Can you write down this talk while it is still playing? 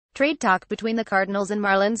Trade talk between the Cardinals and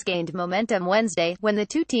Marlins gained momentum Wednesday, when the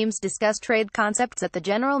two teams discussed trade concepts at the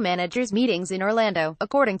general managers' meetings in Orlando,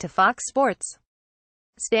 according to Fox Sports.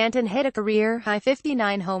 Stanton hit a career-high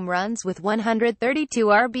 59 home runs with 132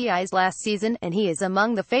 RBIs last season, and he is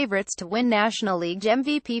among the favorites to win National League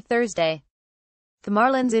MVP Thursday. The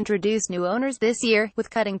Marlins introduced new owners this year,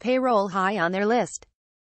 with cutting payroll high on their list.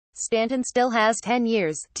 Stanton still has 10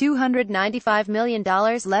 years, $295 million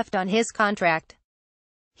left on his contract.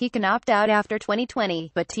 He can opt out after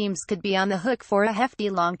 2020, but teams could be on the hook for a hefty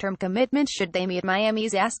long-term commitment should they meet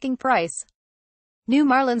Miami's asking price. New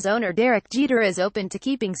Marlins owner Derek Jeter is open to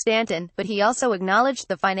keeping Stanton, but he also acknowledged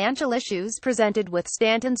the financial issues presented with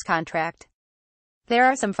Stanton's contract. "There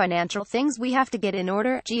are some financial things we have to get in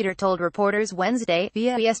order," Jeter told reporters Wednesday,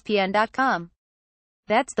 via ESPN.com.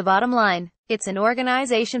 "That's the bottom line. It's an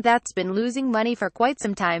organization that's been losing money for quite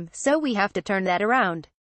some time, so we have to turn that around.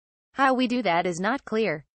 How we do that is not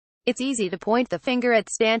clear. It's easy to point the finger at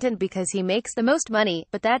Stanton because he makes the most money,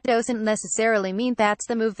 but that doesn't necessarily mean that's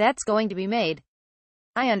the move that's going to be made.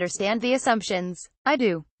 I understand the assumptions. I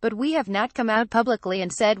do. But we have not come out publicly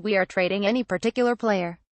and said we are trading any particular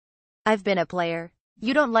player. I've been a player.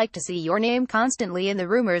 You don't like to see your name constantly in the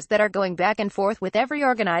rumors that are going back and forth with every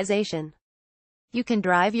organization. You can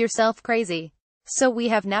drive yourself crazy. So we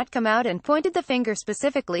have not come out and pointed the finger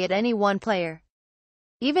specifically at any one player.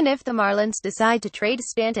 Even if the Marlins decide to trade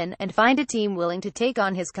Stanton and find a team willing to take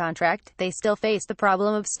on his contract, they still face the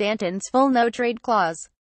problem of Stanton's full no-trade clause.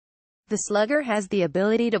 The slugger has the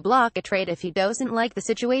ability to block a trade if he doesn't like the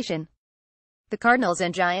situation. The Cardinals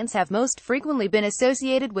and Giants have most frequently been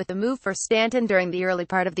associated with the move for Stanton during the early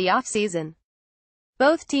part of the offseason.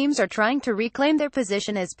 Both teams are trying to reclaim their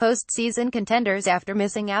position as postseason contenders after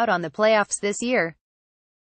missing out on the playoffs this year.